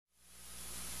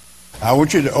I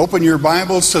want you to open your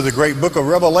Bibles to the great book of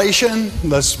Revelation.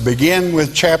 Let's begin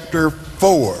with chapter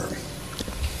 4.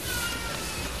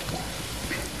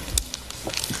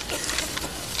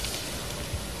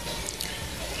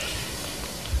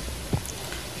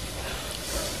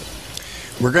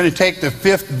 We're going to take the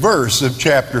 5th verse of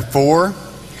chapter 4,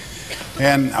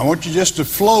 and I want you just to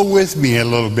flow with me a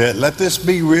little bit. Let this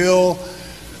be real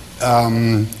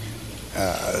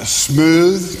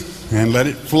smooth, and let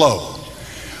it flow.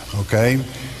 Okay?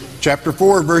 Chapter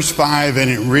 4, verse 5, and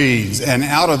it reads, "And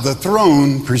out of the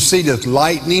throne proceedeth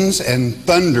lightnings and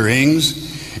thunderings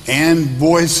and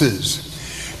voices."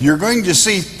 You're going to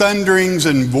see thunderings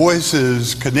and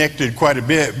voices connected quite a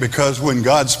bit, because when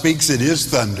God speaks, it is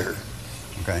thunder.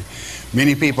 Okay?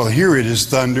 Many people hear it as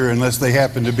thunder unless they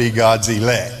happen to be God's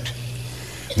elect.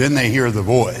 Then they hear the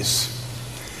voice.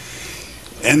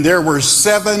 And there were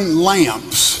 7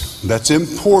 lamps. That's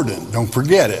important. Don't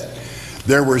forget it.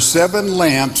 There were 7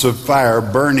 lamps of fire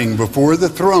burning before the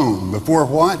throne. Before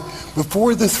what?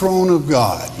 Before the throne of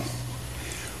God,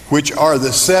 which are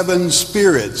the 7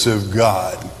 spirits of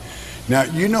God. Now,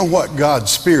 you know what God's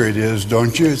Spirit is,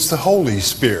 don't you? It's the Holy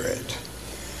Spirit.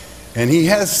 And He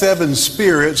has 7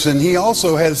 spirits, and He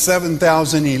also has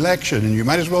 7,000 election. And you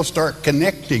might as well start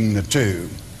connecting the two,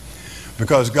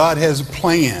 because God has a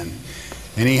plan,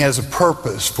 and He has a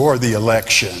purpose for the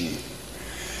election.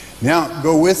 Now,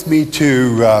 go with me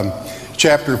to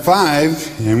chapter 5,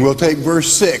 and we'll take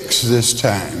verse 6 this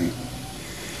time.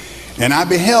 "And I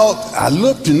beheld," I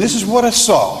looked, and this is what I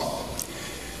saw.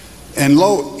 "And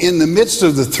lo, in the midst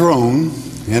of the throne,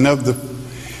 and of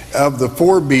the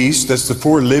 4 beasts," that's the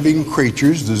 4 living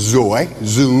creatures, the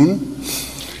Zoon,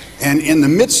 "and in the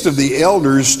midst of the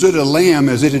elders stood a lamb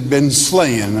as it had been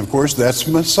slain." Of course, that's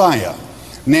Messiah,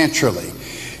 naturally.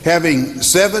 "Having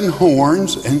 7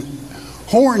 horns," and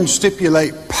horns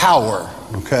stipulate power,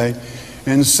 okay?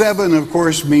 And 7, of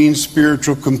course, means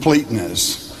spiritual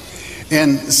completeness.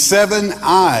 "And 7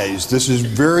 eyes," this is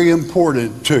very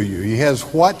important to you. He has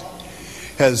what?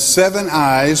 Has 7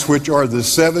 eyes, which are the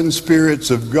 7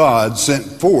 spirits of God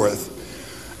sent forth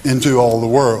into all the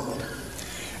world.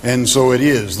 And so it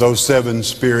is. Those 7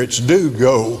 spirits do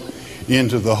go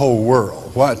into the whole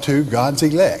world. What to? God's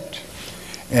elect.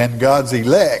 And God's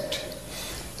elect,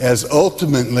 as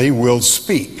ultimately will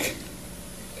speak.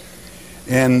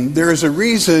 And there is a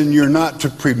reason you're not to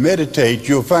premeditate.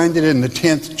 You'll find it in the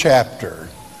 10th chapter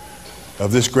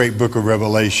of this great book of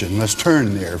Revelation. Let's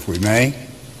turn there, if we may.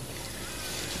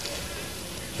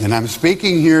 And I'm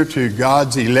speaking here to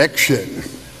God's election.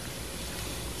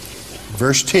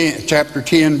 Verse 10, chapter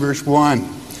 10, verse 1.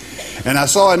 "And I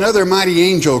saw another mighty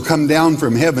angel come down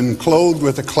from heaven, clothed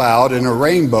with a cloud, and a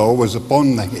rainbow was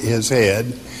upon his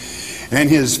head. And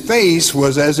his face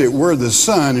was as it were the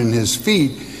sun, and his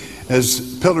feet as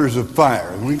pillars of fire."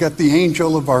 And we got the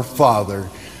angel of our Father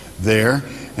there.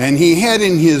 "And he had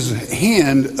in his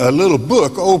hand a little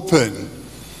book open.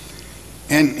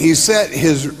 And he set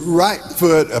his right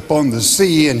foot upon the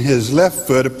sea and his left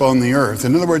foot upon the earth."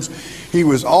 In other words, he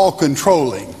was all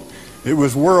controlling. It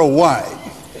was worldwide.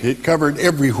 It covered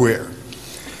everywhere.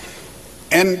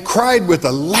 "And cried with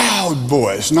a loud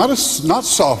voice," not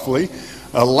softly,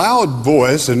 a loud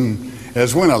voice, and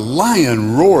as when a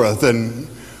lion roareth. "And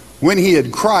when he had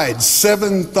cried,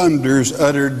 7 thunders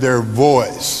uttered their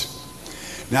voice."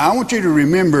 Now I want you to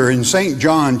remember in St.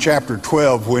 John chapter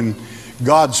 12, when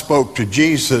God spoke to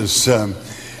Jesus,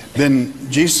 then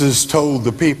Jesus told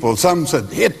the people, some said,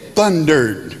 "It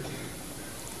thundered."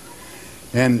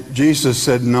 And Jesus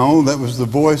said, "No, that was the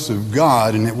voice of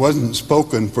God, and it wasn't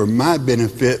spoken for my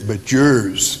benefit, but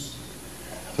yours,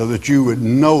 so that you would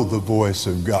know the voice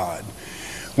of God."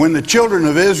 When the children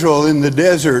of Israel in the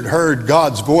desert heard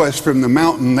God's voice from the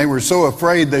mountain, they were so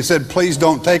afraid they said, "Please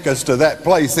don't take us to that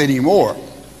place anymore."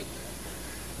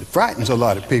 It frightens a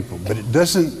lot of people, but it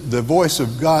doesn't. The voice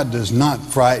of God does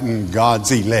not frighten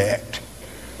God's elect.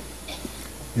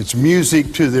 It's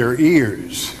music to their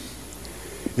ears.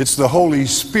 It's the Holy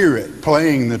Spirit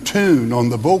playing the tune on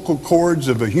the vocal cords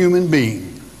of a human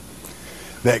being,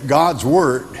 that God's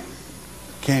word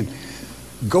can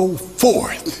go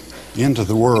forth into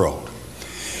the world.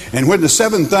 "And when the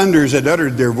 7 thunders had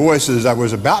uttered their voices, I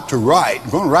was about to write." I'm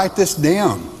going to write this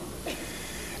down.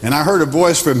 "And I heard a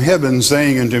voice from heaven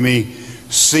saying unto me,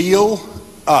 Seal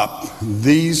up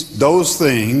those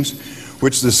things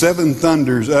which the 7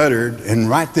 thunders uttered, and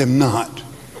write them not."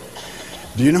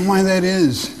 Do you know why that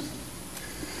is?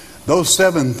 Those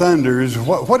 7 thunders,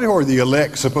 what are the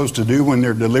elect supposed to do when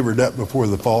they're delivered up before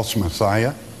the false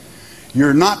Messiah?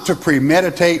 You're not to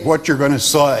premeditate what you're going to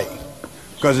say,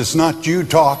 because it's not you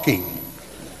talking.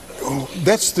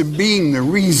 that's being the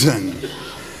reason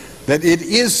that it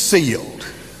is sealed,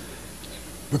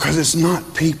 because it's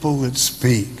not people that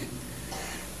speak.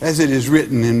 As it is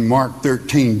written in Mark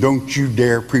 13, don't you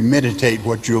dare premeditate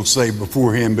what you'll say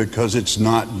before him, because it's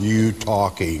not you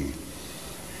talking.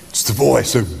 It's the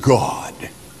voice of God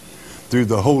through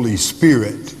the Holy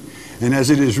Spirit. And as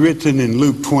it is written in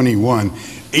Luke 21,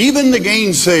 even the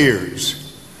gainsayers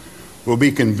will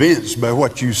be convinced by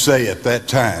what you say at that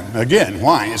time. Again,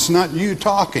 why? It's not you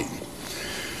talking.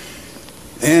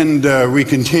 And we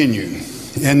continue.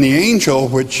 And the angel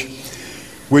which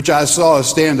I saw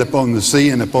stand upon the sea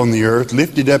and upon the earth,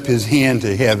 lifted up his hand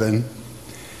to heaven,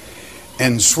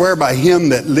 and swear by him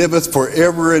that liveth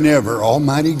forever and ever,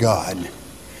 Almighty God,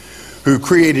 who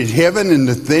created heaven and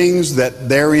the things that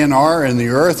therein are, and the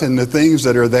earth and the things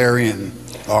that are therein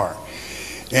are,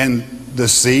 and the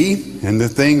sea and the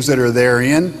things that are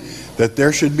therein, that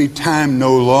there should be time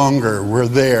no longer. We're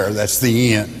there. That's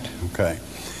the end. Okay.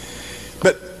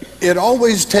 But it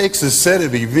always takes a set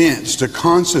of events to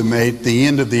consummate the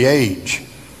end of the age.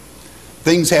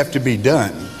 Things have to be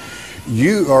done.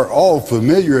 You are all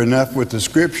familiar enough with the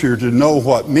scripture to know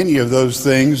what many of those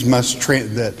things must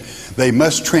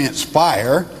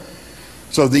transpire.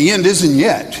 So the end isn't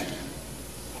yet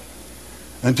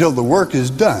until the work is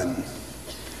done.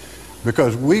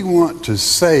 Because we want to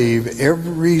save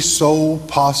every soul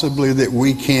possibly that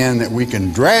we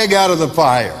can drag out of the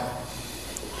fire,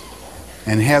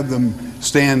 and have them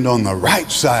stand on the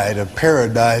right side of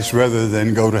paradise rather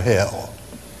than go to hell.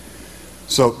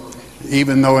 So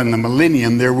even though in the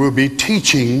millennium there will be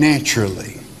teaching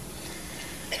naturally,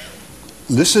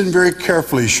 listen very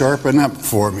carefully, sharpen up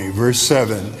for me. Verse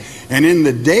 7, and in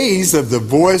the days of the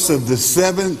voice of the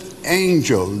seventh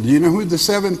angel. Do you know who the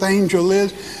seventh angel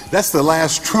is? That's the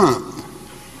last trump.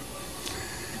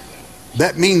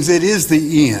 That means it is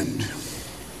the end.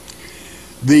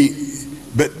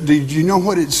 But did you know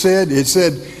what it said? It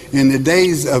said in the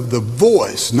days of the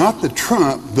voice, not the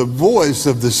trump, the voice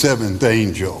of the seventh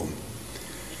angel.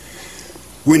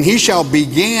 When he shall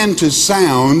begin to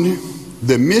sound,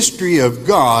 the mystery of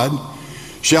God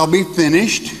shall be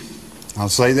finished. I'll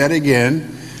say that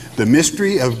again. The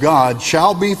mystery of God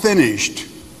shall be finished,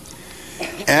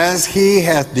 as he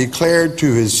hath declared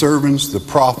to his servants the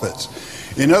prophets.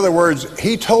 In other words,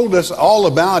 he told us all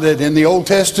about it in the Old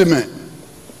Testament.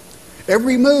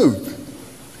 Every move,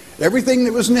 everything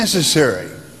that was necessary.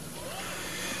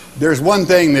 There's one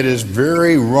thing that is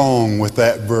very wrong with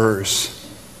that verse.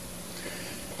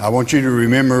 I want you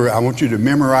to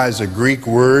memorize a Greek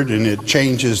word, and it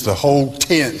changes the whole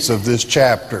tense of this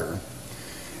chapter.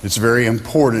 It's very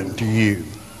important to you.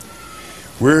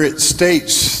 Where it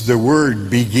states the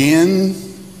word begin,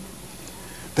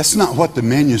 that's not what the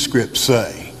manuscripts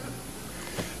say.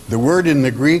 The word in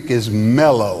the Greek is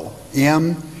mello,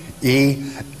 M-E-L-L-O,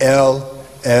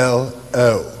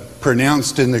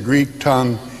 pronounced in the Greek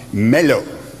tongue mello.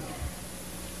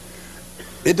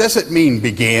 It doesn't mean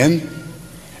began,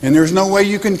 and there's no way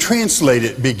you can translate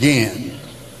it began.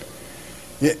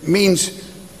 It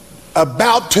means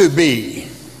about to be.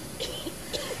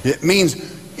 It means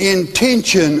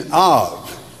intention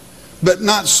of, but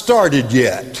not started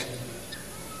yet.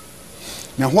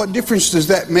 Now, what difference does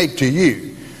that make to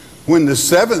you? When the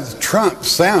seventh trump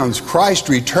sounds, Christ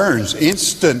returns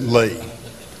instantly.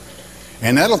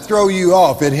 And that'll throw you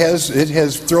off. It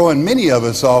has thrown many of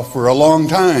us off for a long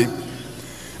time,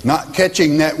 not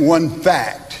catching that one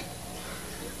fact,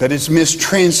 that it's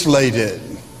mistranslated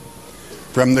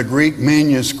from the Greek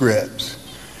manuscripts.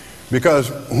 Because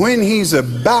when he's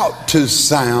about to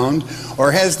sound, or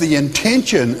has the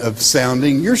intention of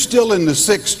sounding, you're still in the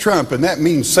sixth trump, and that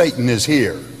means Satan is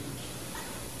here.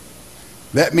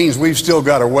 That means we've still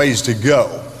got a ways to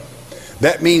go.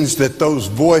 That means that those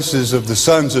voices of the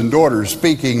sons and daughters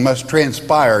speaking must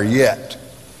transpire yet.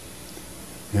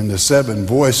 And the seven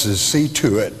voices see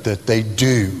to it that they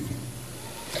do.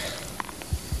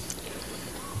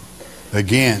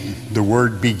 Again, the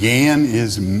word began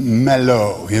is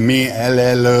mello,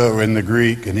 M-E-L-L-O in the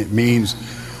Greek, and it means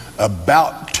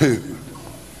about to,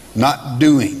 not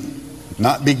doing,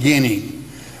 not beginning,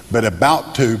 but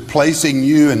about to, placing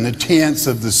you in the tense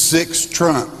of the sixth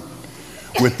trump,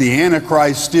 with the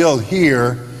Antichrist still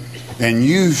here, and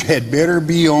you had better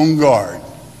be on guard.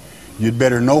 You'd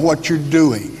better know what you're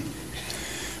doing.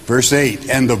 Verse 8,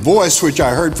 and the voice which I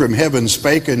heard from heaven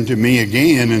spake unto me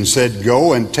again, and said,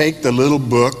 go and take the little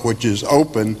book which is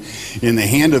open in the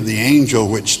hand of the angel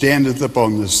which standeth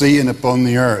upon the sea and upon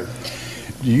the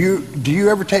earth. Do you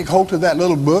ever take hold of that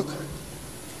little book?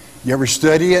 You ever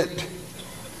study it?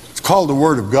 It's called the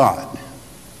Word of God.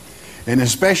 and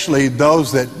especially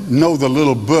those that know the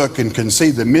little book and can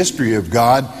see the mystery of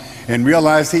God and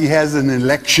realize He has an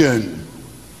election,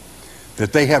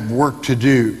 that they have work to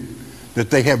do, that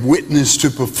they have witness to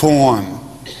perform.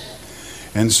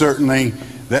 And certainly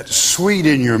that's sweet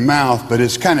in your mouth, but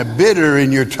it's kind of bitter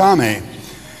in your tummy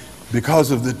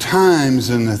because of the times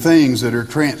and the things that are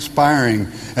transpiring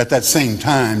at that same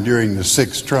time during the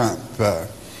sixth trump.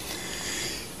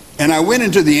 And I went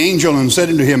unto the angel and said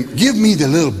unto him, give me the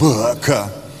little book.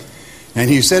 And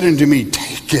he said unto me,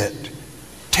 take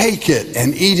it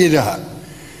and eat it up.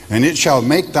 And it shall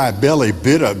make thy belly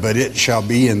bitter, but it shall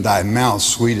be in thy mouth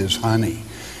sweet as honey.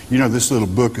 You know, this little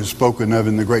book is spoken of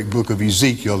in the great book of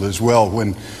Ezekiel as well,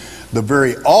 when the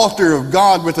very altar of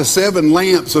God with the 7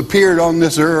 lamps appeared on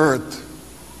this earth.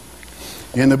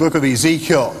 In the book of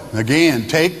Ezekiel, again,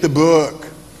 take the book,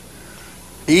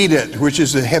 eat it, which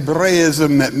is a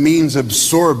Hebraism that means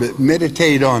absorb it,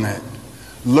 meditate on it,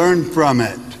 learn from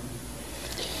it.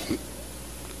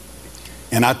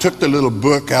 And I took the little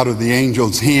book out of the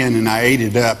angel's hand and I ate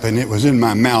it up, and it was in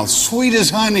my mouth, sweet as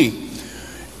honey.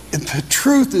 And the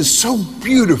truth is so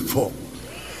beautiful,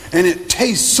 and it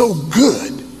tastes so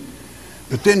good.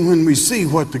 But then when we see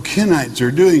what the Kenites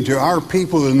are doing to our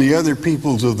people and the other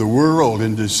peoples of the world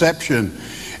in deception,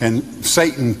 and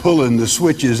Satan pulling the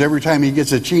switches every time he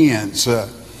gets a chance,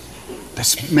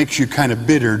 that makes you kind of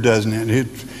bitter, doesn't it?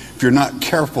 If you're not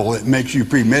careful, it makes you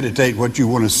premeditate what you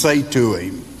want to say to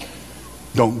him.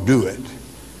 Don't do it.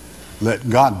 Let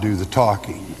God do the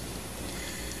talking.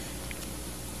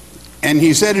 And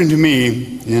he said unto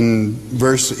me, in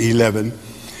verse 11,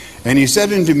 and he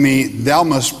said unto me, thou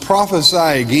must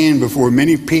prophesy again before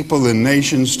many people and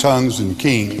nations, tongues, and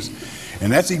kings.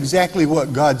 And that's exactly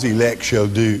what God's elect shall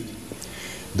do.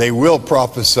 They will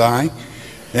prophesy.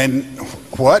 And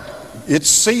what? It's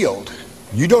sealed.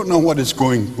 You don't know what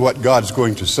God's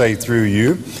going to say through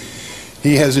you.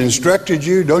 He has instructed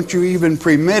you. Don't you even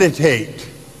premeditate.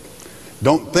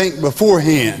 Don't think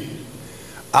beforehand.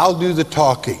 I'll do the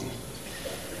talking.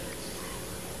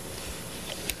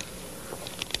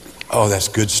 Oh, that's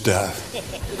good stuff.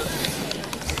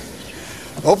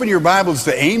 Open your Bibles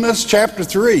to Amos chapter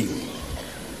 3.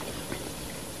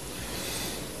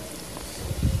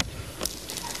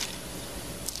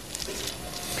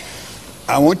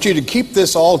 I want you to keep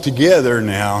this all together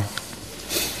now.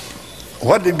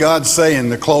 What did God say in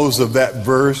the close of that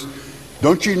verse?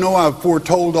 Don't you know I've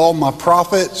foretold all my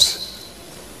prophets?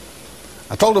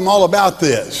 I told them all about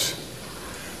this.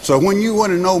 So when you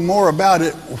want to know more about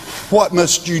it, what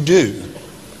must you do?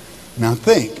 Now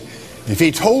think, if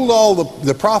he told all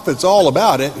the prophets all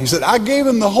about it, he said, I gave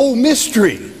them the whole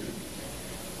mystery.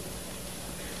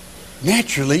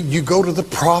 Naturally, you go to the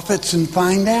prophets and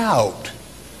find out.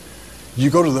 You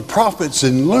go to the prophets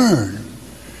and learn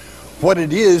what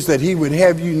it is that he would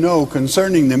have you know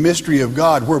concerning the mystery of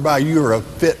God, whereby you are a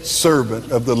fit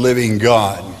servant of the living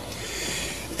God.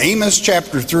 Amos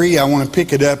chapter 3, I want to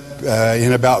pick it up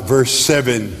in about verse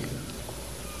 7.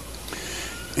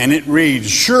 And it reads,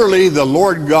 surely the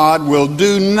Lord God will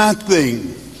do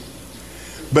nothing,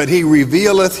 but he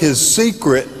revealeth his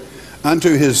secret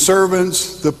unto his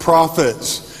servants, the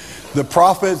prophets. The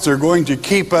prophets are going to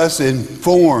keep us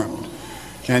informed.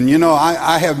 And you know,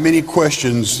 I have many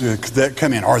questions that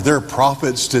come in. Are there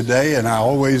prophets today? And I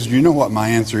always, you know what my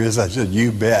answer is? I said,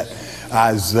 you bet.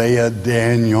 Isaiah,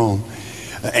 Daniel,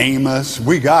 Amos,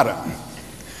 we got them.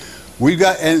 We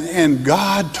got, and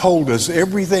God told us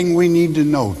everything we need to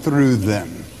know through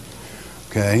them.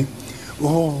 Okay?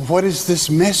 Well, what is this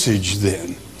message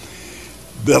then?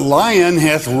 The lion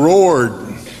hath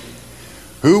roared.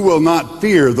 Who will not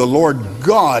fear? The Lord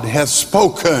God hath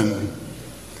spoken.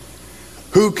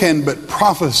 Who can but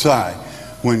prophesy?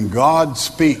 When God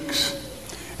speaks,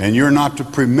 and you're not to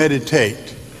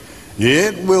premeditate,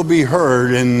 it will be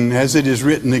heard. And as it is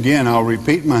written again, I'll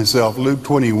repeat myself, Luke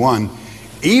 21,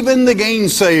 even the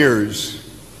gainsayers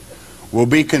will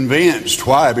be convinced.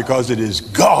 Why? Because it is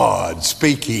God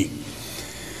speaking.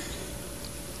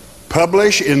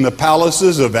 Publish in the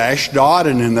palaces of Ashdod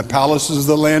and in the palaces of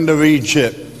the land of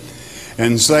Egypt,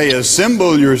 and say,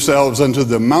 assemble yourselves unto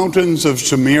the mountains of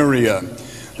Samaria.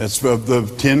 That's of the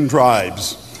 10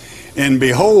 tribes. And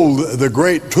behold the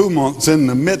great tumults in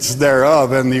the midst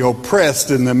thereof, and the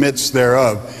oppressed in the midst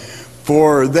thereof.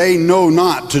 For they know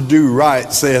not to do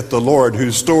right, saith the Lord, who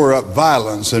store up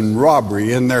violence and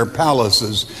robbery in their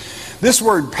palaces. This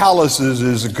word palaces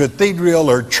is a cathedral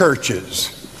or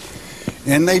churches.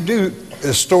 And they do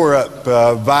store up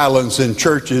violence in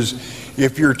churches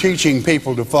if you're teaching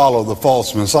people to follow the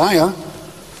false Messiah.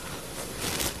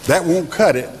 That won't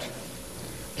cut it.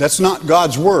 That's not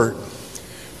God's word.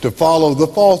 to follow the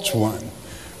false one.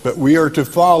 But we are to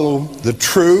follow the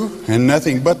true and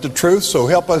nothing but the truth, so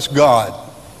help us God.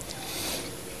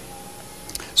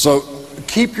 So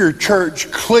keep your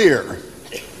church clear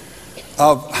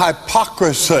of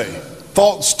hypocrisy,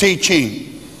 false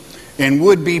teaching, and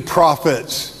would-be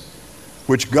prophets,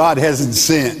 which God hasn't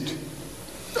sent.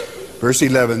 Verse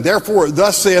 11, therefore,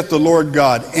 thus saith the Lord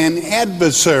God, an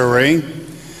adversary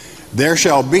there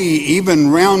shall be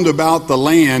even round about the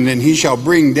land, and he shall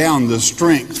bring down the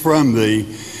strength from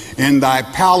thee, and thy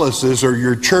palaces or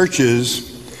your churches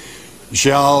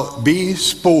shall be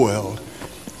spoiled.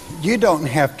 You don't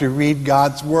have to read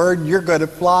God's word. You're going to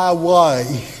fly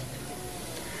away.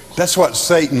 That's what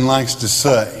Satan likes to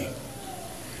say.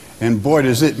 And boy,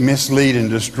 does it mislead and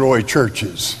destroy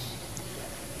churches.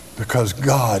 Because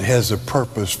God has a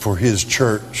purpose for his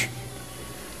church.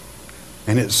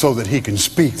 And it's so that he can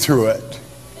speak through it.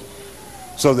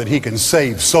 So that he can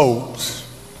save souls,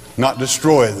 not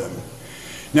destroy them.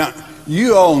 Now,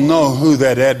 you all know who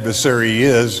that adversary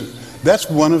is. That's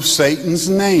one of Satan's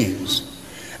names.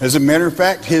 As a matter of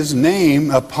fact, his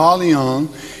name, Apollyon,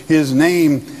 his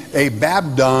name,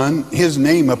 Abaddon, his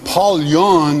name,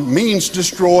 Apollyon, means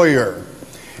destroyer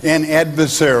and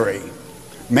adversary.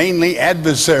 Mainly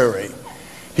adversary.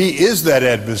 He is that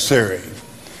adversary.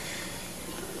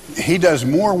 He does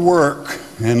more work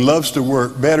and loves to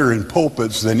work better in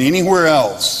pulpits than anywhere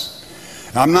else.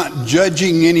 I'm not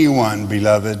judging anyone,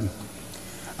 beloved.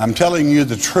 I'm telling you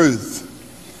the truth.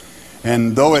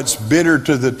 And though it's bitter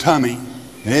to the tummy,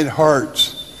 it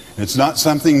hurts. It's not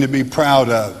something to be proud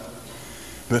of.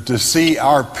 But to see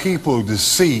our people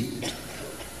deceived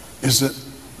is a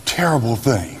terrible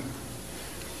thing.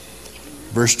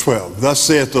 Verse 12, thus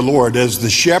saith the Lord, as the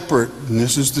shepherd, and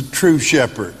this is the true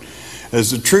shepherd,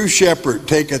 as the true shepherd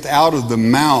taketh out of the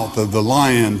mouth of the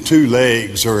lion 2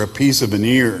 legs or a piece of an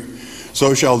ear,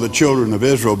 so shall the children of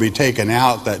Israel be taken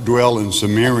out that dwell in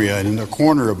Samaria, and in the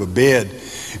corner of a bed,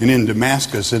 and in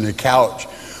Damascus in a couch.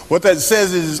 What that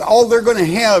says is all they're going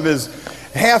to have is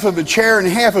half of a chair and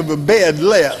half of a bed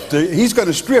left. He's going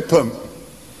to strip them.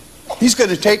 He's going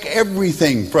to take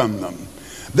everything from them.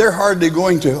 They're hardly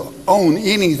going to own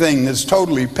anything that's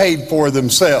totally paid for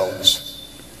themselves.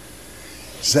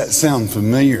 Does that sound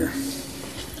familiar?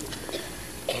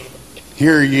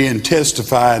 Hear ye and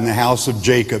testify in the house of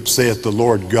Jacob, saith the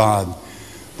Lord God,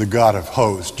 the God of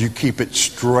hosts. You keep it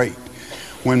straight.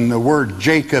 When the word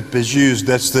Jacob is used,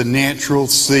 that's the natural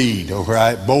seed, all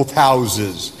right? Both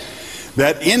houses.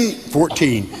 That in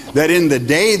 14, that in the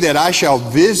day that I shall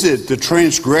visit the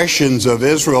transgressions of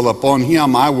Israel upon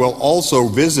him, I will also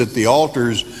visit the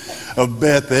altars of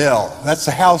Bethel. That's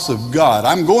the house of God.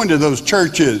 I'm going to those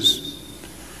churches.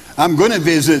 I'm going to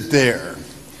visit there.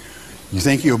 You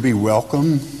think you'll be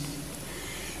welcome?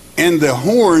 And the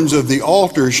horns of the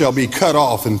altar shall be cut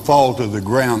off and fall to the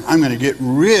ground. I'm going to get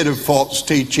rid of false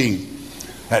teaching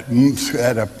at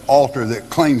an altar that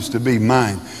claims to be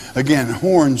mine. Again,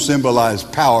 horns symbolize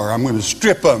power. I'm going to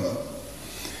strip them.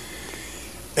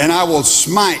 And I will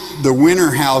smite the winter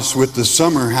house with the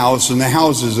summer house, and the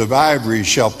houses of ivory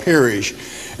shall perish,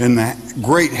 and the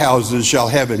great houses shall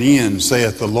have an end,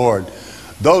 saith the Lord.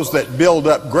 Those that build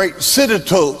up great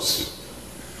citadels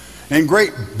and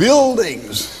great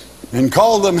buildings and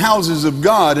call them houses of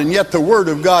God, and yet the word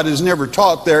of God is never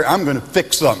taught there, I'm going to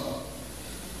fix them.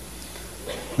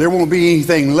 There won't be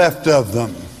anything left of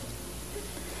them.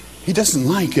 He doesn't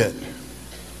like it.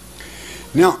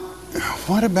 Now,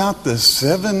 what about the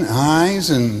 7 eyes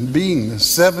and being the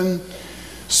 7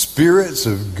 spirits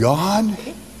of God?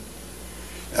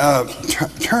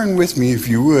 Turn with me, if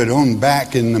you would, on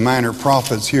back in the minor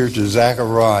prophets here to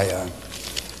Zechariah.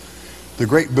 The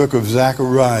great book of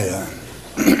Zechariah.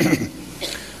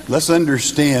 Let's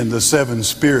understand the 7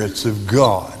 spirits of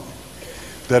God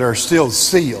that are still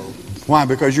sealed. Why?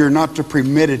 Because you're not to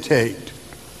premeditate.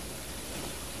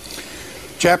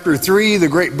 Chapter 3, the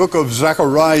great book of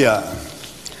Zechariah.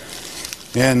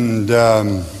 And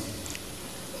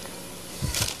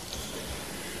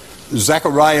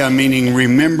Zechariah meaning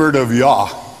remembered of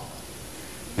YAH.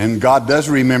 And God does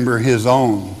remember his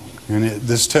own. And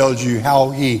this tells you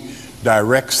how he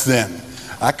directs them.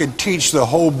 I could teach the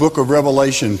whole book of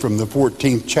Revelation from the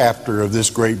 14th chapter of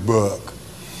this great book.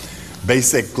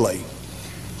 Basically.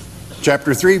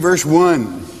 Chapter 3, verse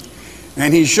 1.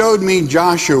 And he showed me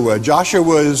Joshua.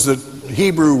 Joshua is the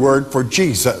Hebrew word for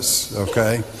Jesus,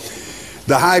 okay?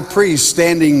 The high priest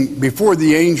standing before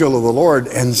the angel of the Lord,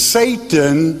 and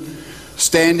Satan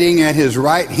standing at his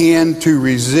right hand to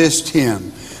resist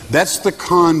him. That's the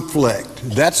conflict.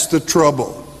 That's the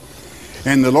trouble.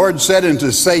 And the Lord said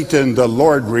unto Satan, the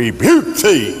Lord rebuke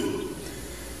thee.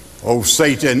 O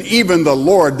Satan, even the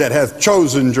Lord that hath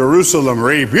chosen Jerusalem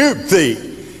rebuke thee.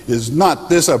 Is not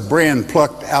this a brand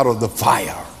plucked out of the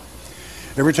fire?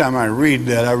 Every time I read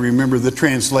that, I remember the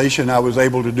translation I was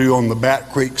able to do on the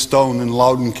Bat Creek Stone in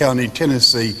Loudoun County,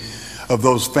 Tennessee, of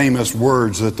those famous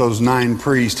words that those 9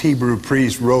 priests, Hebrew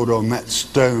priests, wrote on that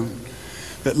stone.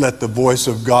 That let the voice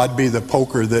of God be the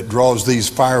poker that draws these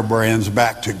firebrands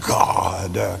back to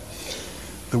God.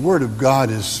 The Word of God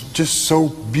is just so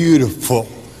beautiful.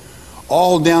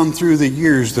 All down through the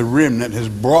years, the remnant has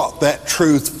brought that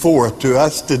truth forth to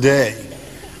us today.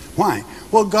 Why?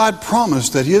 Well, God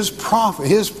promised that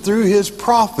through His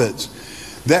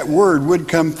prophets, that word would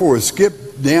come forth.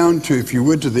 Skip down to, if you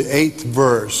would, to the 8th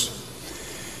verse.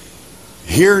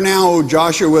 Hear now, O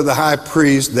Joshua the high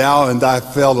priest, thou and thy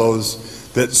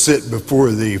fellows that sit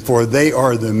before thee, for they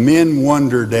are the men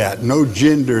wondered at. No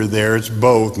gender there, it's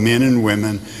both men and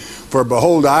women. For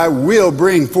behold, I will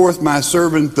bring forth my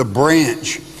servant the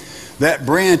branch. That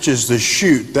branch is the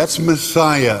shoot. That's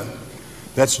Messiah.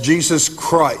 That's Jesus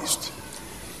Christ.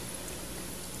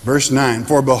 Verse 9,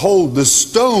 for behold, the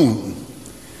stone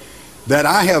that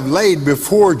I have laid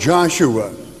before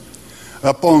Joshua,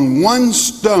 upon one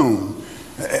stone.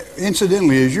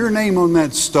 Incidentally, is your name on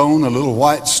that stone, a little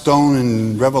white stone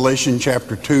in Revelation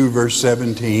chapter 2, verse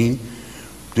 17?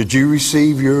 Did you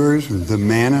receive yours, the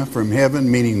manna from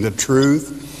heaven, meaning the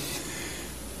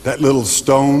truth? That little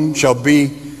stone shall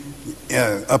be,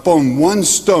 upon one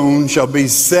stone shall be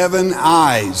 7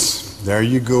 eyes. There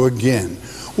you go again.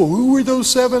 Well, who were those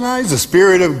 7 eyes? The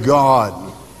Spirit of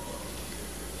God.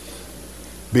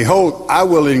 Behold, I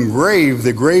will engrave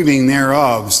the graving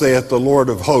thereof, saith the Lord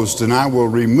of hosts, and I will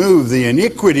remove the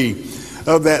iniquity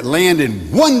of that land in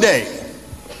one day.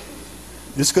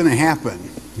 It's going to happen.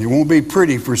 It won't be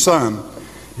pretty for some.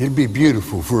 It'll be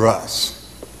beautiful for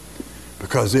us,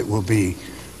 because it will be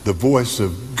the voice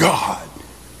of God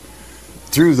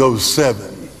through those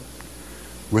 7,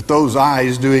 with those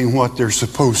eyes doing what they're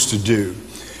supposed to do.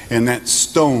 And that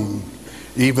stone,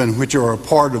 even which are a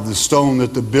part of the stone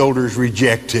that the builders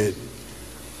rejected.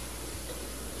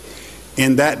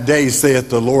 In that day, saith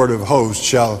the Lord of hosts,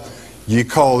 shall ye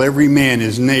call every man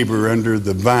his neighbor under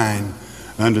the vine,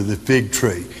 under the fig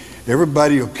tree.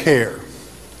 Everybody will care.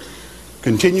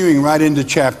 Continuing right into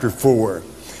chapter 4.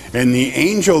 And the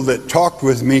angel that talked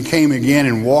with me came again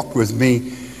and waked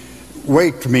me,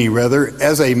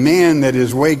 as a man that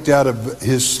is waked out of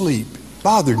his sleep.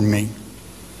 Bothered me.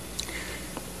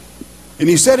 And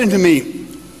he said unto me,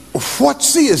 what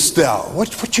seest thou?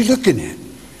 What you looking at?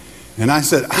 And I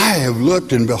said, I have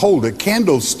looked, and behold, a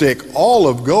candlestick all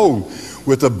of gold,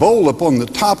 with a bowl upon the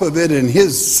top of it, and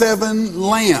his 7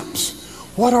 lamps.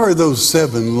 What are those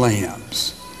 7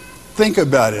 lamps? Think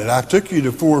about it. I took you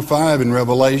to 4:5 in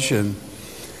Revelation.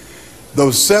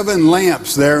 Those 7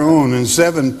 lamps thereon, and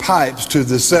 7 pipes to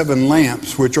the 7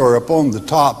 lamps which are upon the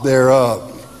top thereof.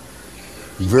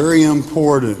 Very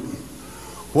important.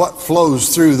 What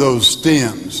flows through those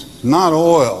stems? Not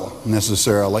oil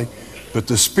necessarily, but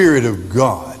the Spirit of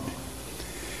God.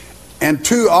 And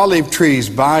 2 olive trees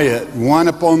by it, one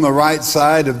upon the right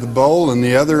side of the bowl, and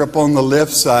the other upon the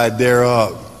left side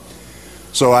thereof.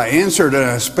 So I answered, and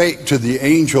I spake to the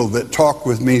angel that talked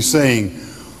with me, saying,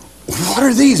 what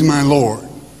are these, my Lord?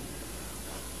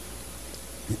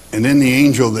 And then the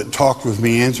angel that talked with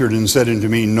me answered and said unto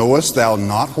me, knowest thou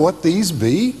not what these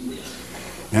be?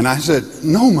 And I said,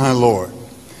 no, my Lord.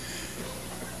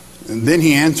 And then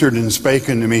he answered and spake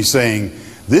unto me, saying,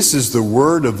 this is the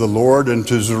word of the Lord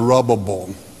unto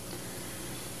Zerubbabel,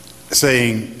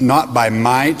 saying, not by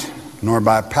might nor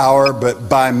by power, but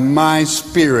by my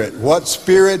Spirit. What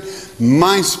Spirit?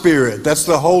 My Spirit. That's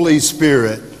the Holy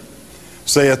Spirit,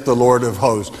 saith the Lord of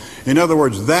hosts. In other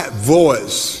words, that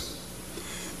voice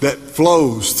that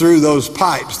flows through those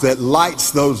pipes, that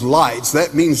lights those lights,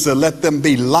 that means to let them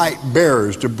be light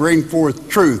bearers, to bring forth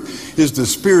truth, is the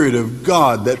Spirit of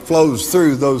God that flows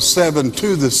through those 7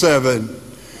 to the 7.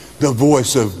 The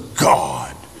voice of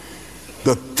God.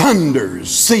 The thunders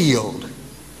sealed.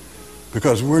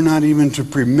 Because we're not even to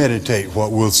premeditate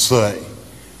what we'll say.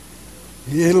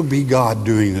 It'll be God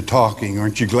doing the talking.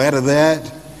 Aren't you glad of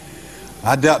that?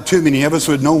 I doubt too many of us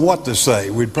would know what to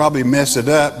say. We'd probably mess it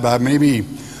up by maybe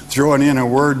throwing in a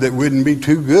word that wouldn't be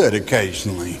too good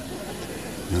occasionally.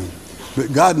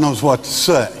 But God knows what to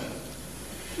say.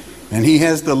 And He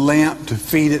has the lamp to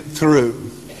feed it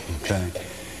through. Okay.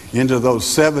 Into those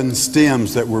 7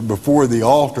 stems that were before the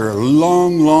altar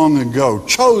long, long ago.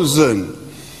 Chosen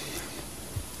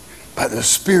by the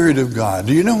Spirit of God.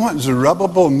 Do you know what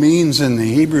Zerubbabel means in the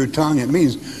Hebrew tongue? It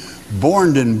means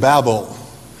born in Babel.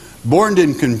 Born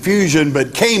in confusion,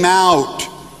 but came out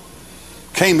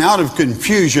came out of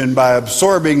confusion by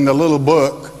absorbing the little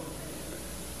book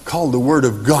called the Word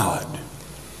of God.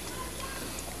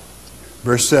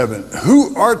 Verse 7,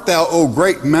 who art thou, O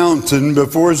great mountain?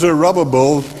 Before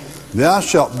Zerubbabel thou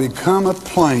shalt become a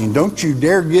plain. Don't you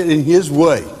dare get in his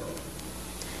way.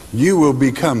 You will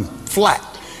become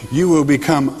flat. You will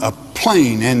become a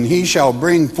plain, and he shall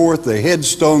bring forth the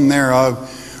headstone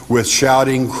thereof with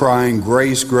shouting, crying,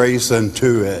 grace, grace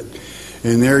unto it.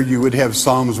 And there you would have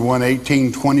Psalms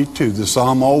 118:22, the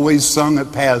psalm always sung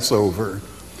at Passover.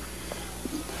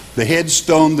 The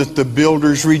headstone that the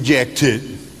builders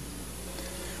rejected.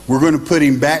 We're going to put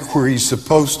him back where he's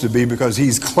supposed to be because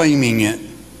he's claiming it.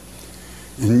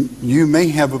 And you may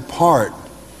have a part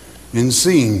in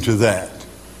seeing to that.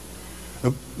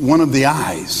 One of the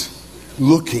eyes,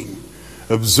 looking,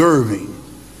 observing,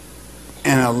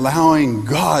 and allowing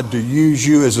God to use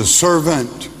you as a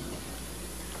servant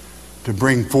to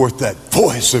bring forth that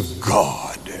voice of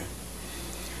God.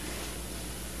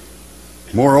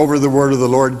 Moreover, the word of the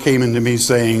Lord came unto me,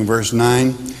 saying, verse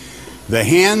 9, the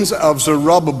hands of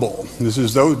Zerubbabel, this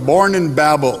is those born in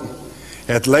Babel,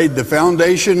 hath laid the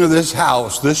foundation of this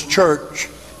house, this church.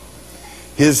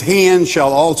 His hand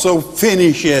shall also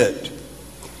finish it.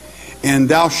 And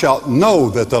thou shalt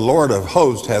know that the Lord of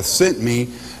hosts hath sent me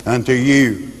unto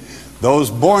you.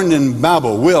 Those born in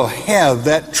Babel will have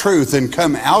that truth and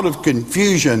come out of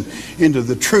confusion into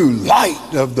the true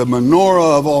light of the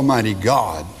menorah of Almighty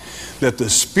God. That the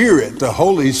Spirit, the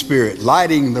Holy Spirit,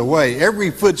 lighting the way,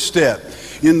 every footstep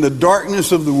in the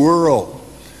darkness of the world,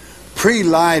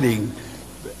 pre-lighting,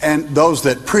 and those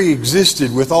that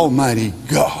pre-existed with Almighty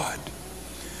God.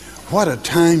 What a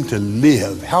time to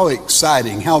live. How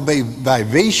exciting, how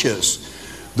vivacious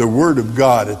the Word of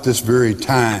God at this very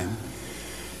time.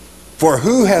 For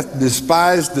who hath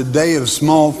despised the day of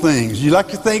small things? You like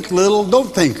to think little?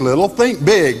 Don't think little, think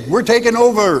big. We're taking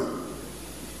over.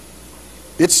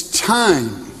 It's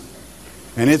time,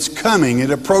 and it's coming. It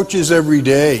approaches every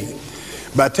day.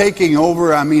 By taking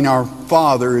over, I mean our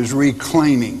Father is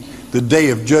reclaiming. The day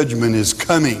of judgment is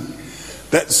coming.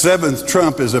 That seventh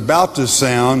trump is about to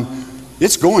sound.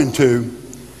 It's going to,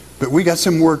 but we got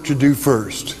some work to do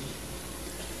first.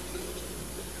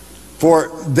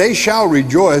 For they shall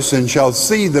rejoice and shall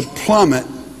see the plummet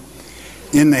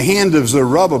in the hand of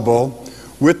Zerubbabel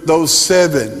with those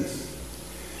seven.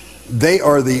 They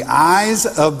are the eyes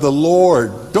of the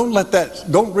Lord.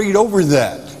 Don't read over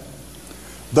that.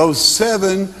 Those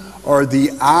seven are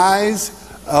the eyes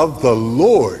of the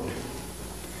Lord,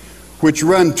 which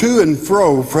run to and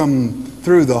fro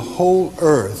through the whole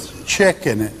earth,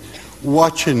 checking it,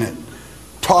 watching it,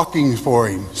 talking for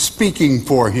him, speaking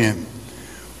for him.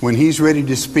 When he's ready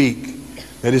to speak,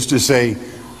 that is to say,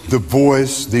 the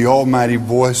voice, the almighty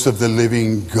voice of the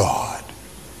living God.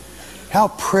 How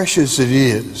precious it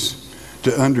is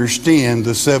to understand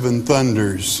the seven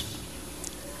thunders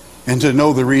and to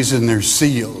know the reason they're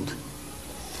sealed.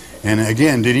 And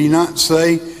again, did he not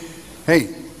say,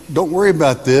 hey, don't worry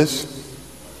about this.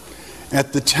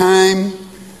 At the time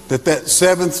that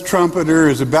seventh trumpeter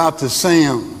is about to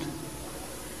sound,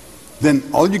 then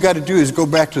all you got to do is go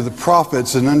back to the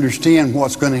prophets and understand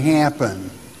what's going to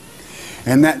happen.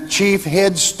 And that chief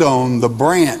headstone, the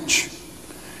branch,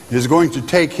 is going to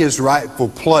take his rightful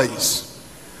place,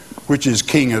 which is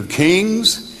King of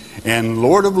Kings and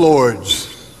Lord of Lords.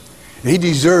 He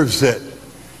deserves it.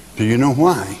 Do you know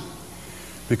why?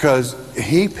 Because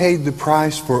he paid the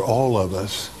price for all of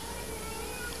us.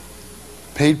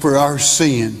 Paid for our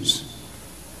sins.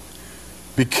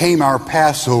 Became our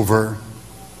Passover.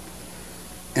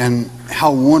 And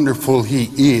how wonderful he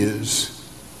is.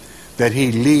 That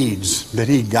he leads, that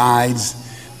he guides,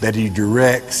 that he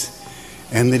directs,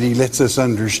 and that he lets us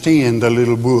understand the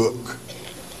little book.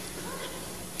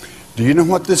 Do you know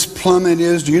what this plummet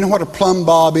is? Do you know what a plumb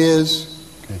bob is?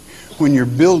 Okay. When you're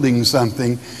building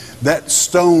something, that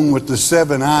stone with the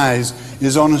seven eyes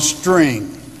is on a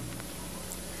string.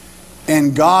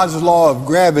 And God's law of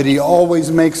gravity always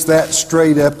makes that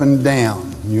straight up and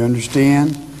down. You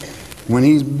understand? When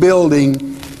he's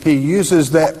building, he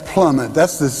uses that plummet.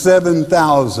 That's the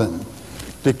 7,000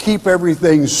 to keep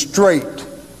everything straight,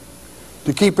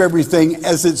 to keep everything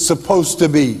as it's supposed to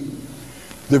be.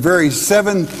 The very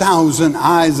 7,000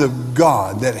 eyes of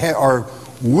God that are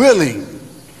willing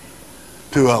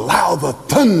to allow the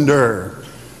thunder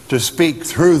to speak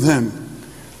through them,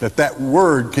 that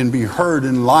word can be heard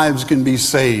and lives can be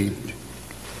saved.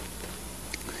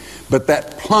 But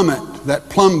that plummet, that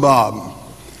plumb bob,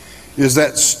 is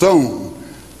that stone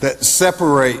that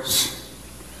separates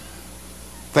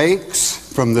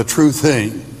fakes from the true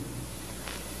thing.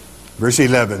 Verse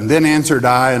 11, then answered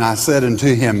I, and I said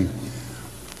unto him,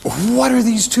 what are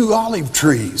these two olive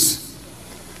trees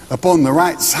upon the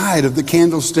right side of the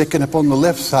candlestick and upon the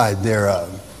left side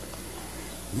thereof?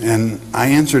 And I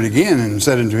answered again and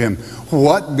said unto him,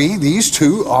 what be these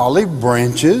two olive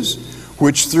branches,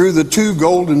 which through the two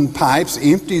golden pipes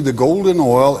empty the golden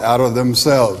oil out of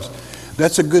themselves?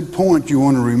 That's a good point you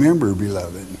want to remember,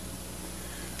 beloved.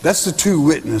 That's the two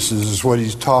witnesses is what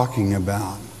he's talking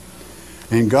about.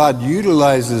 And God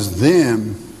utilizes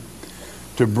them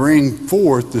to bring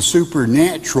forth the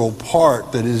supernatural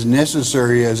part that is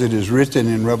necessary as it is written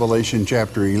in Revelation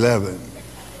chapter 11.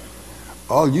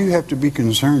 All you have to be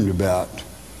concerned about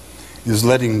is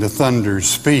letting the thunder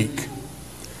speak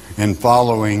and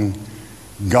following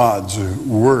God's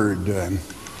word.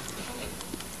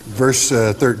 Verse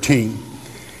 13.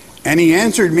 And he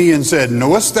answered me and said,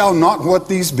 knowest thou not what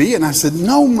these be? And I said,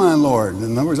 no, my Lord.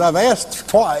 In other words, I've asked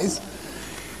twice.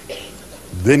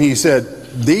 Then he said,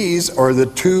 these are the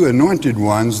two anointed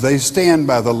ones. They stand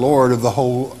by the Lord of the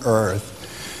whole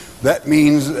earth. That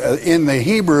means in the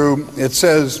Hebrew, it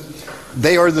says,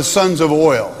 they are the sons of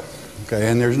oil. Okay,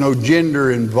 and there's no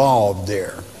gender involved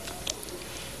there.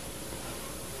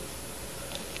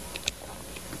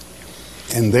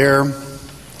 And there,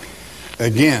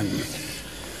 again,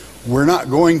 we're not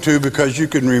going to, because you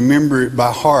can remember it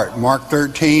by heart. Mark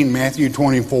 13, Matthew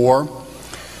 24,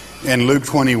 and Luke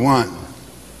 21.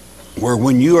 Where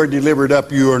when you are delivered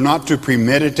up, you are not to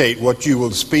premeditate what you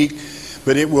will speak,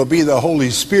 but it will be the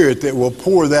Holy Spirit that will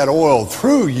pour that oil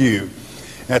through you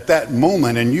at that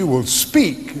moment, and you will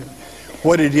speak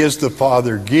what it is the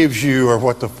Father gives you or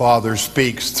what the Father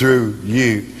speaks through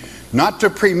you. Not to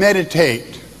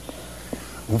premeditate.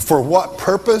 For what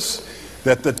purpose?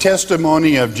 That the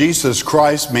testimony of Jesus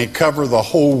Christ may cover the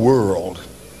whole world.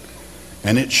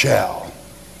 And it shall.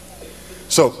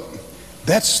 So,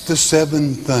 that's the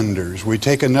seven thunders. We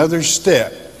take another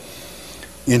step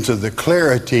into the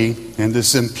clarity and the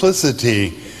simplicity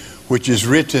which is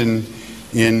written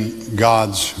in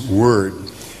God's Word.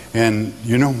 And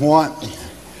you know what?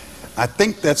 I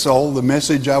think that's all the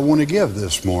message I want to give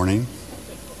this morning.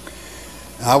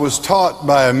 I was taught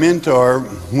by a mentor,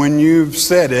 when you've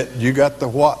said it, you got the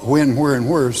what, when, where, and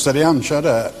where. Sit down and shut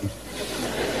up.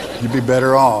 You'd be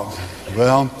better off.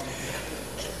 Well,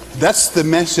 that's the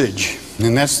message.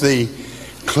 And that's the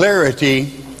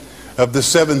clarity of the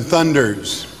seven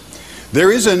thunders.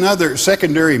 There is another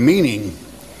secondary meaning.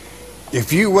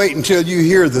 If you wait until you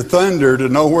hear the thunder to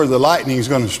know where the lightning is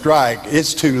going to strike,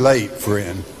 it's too late,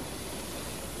 friend.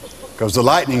 Because the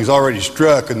lightning's already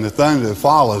struck and the thunder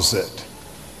follows it.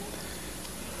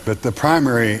 But the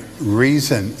primary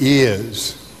reason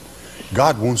is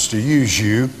God wants to use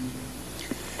you.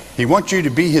 He wants you to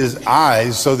be His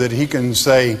eyes so that He can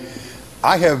say,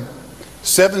 I have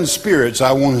 7 spirits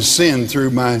I want to send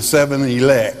through my 7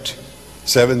 elect,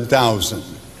 7,000.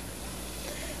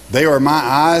 They are my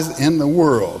eyes in the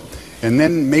world. And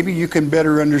then maybe you can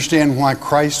better understand why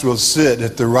Christ will sit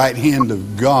at the right hand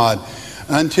of God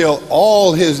until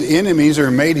all His enemies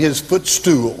are made His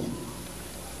footstool.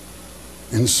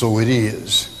 And so it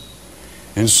is.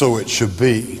 And so it should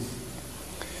be.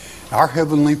 Our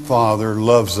Heavenly Father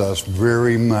loves us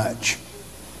very much,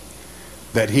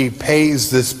 that He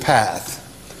pays this path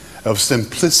of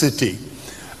simplicity,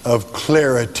 of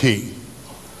clarity,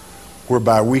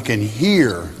 whereby we can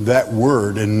hear that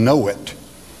word and know it.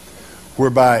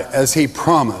 Whereby, as He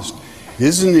promised,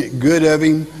 isn't it good of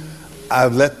Him?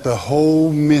 I've let the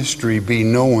whole mystery be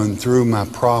known through my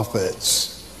prophets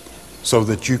so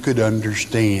that you could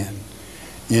understand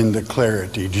in the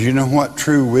clarity. Do you know what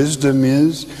true wisdom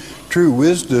is? True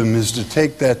wisdom is to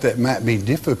take that might be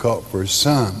difficult for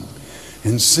some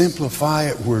and simplify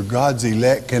it where God's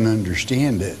elect can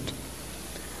understand it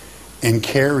and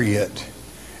carry it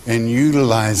and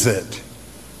utilize it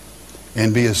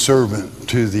and be a servant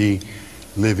to the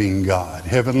living God.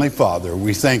 Heavenly Father,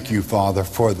 we thank you, Father,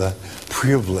 for the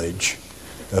privilege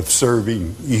of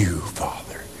serving you,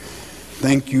 Father.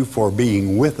 Thank you for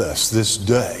being with us this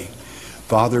day.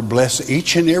 Father, bless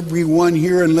each and every one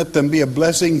here and let them be a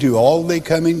blessing to all they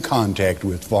come in contact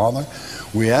with, Father.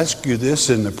 We ask you this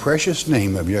in the precious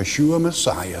name of Yeshua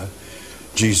Messiah,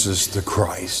 Jesus the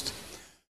Christ.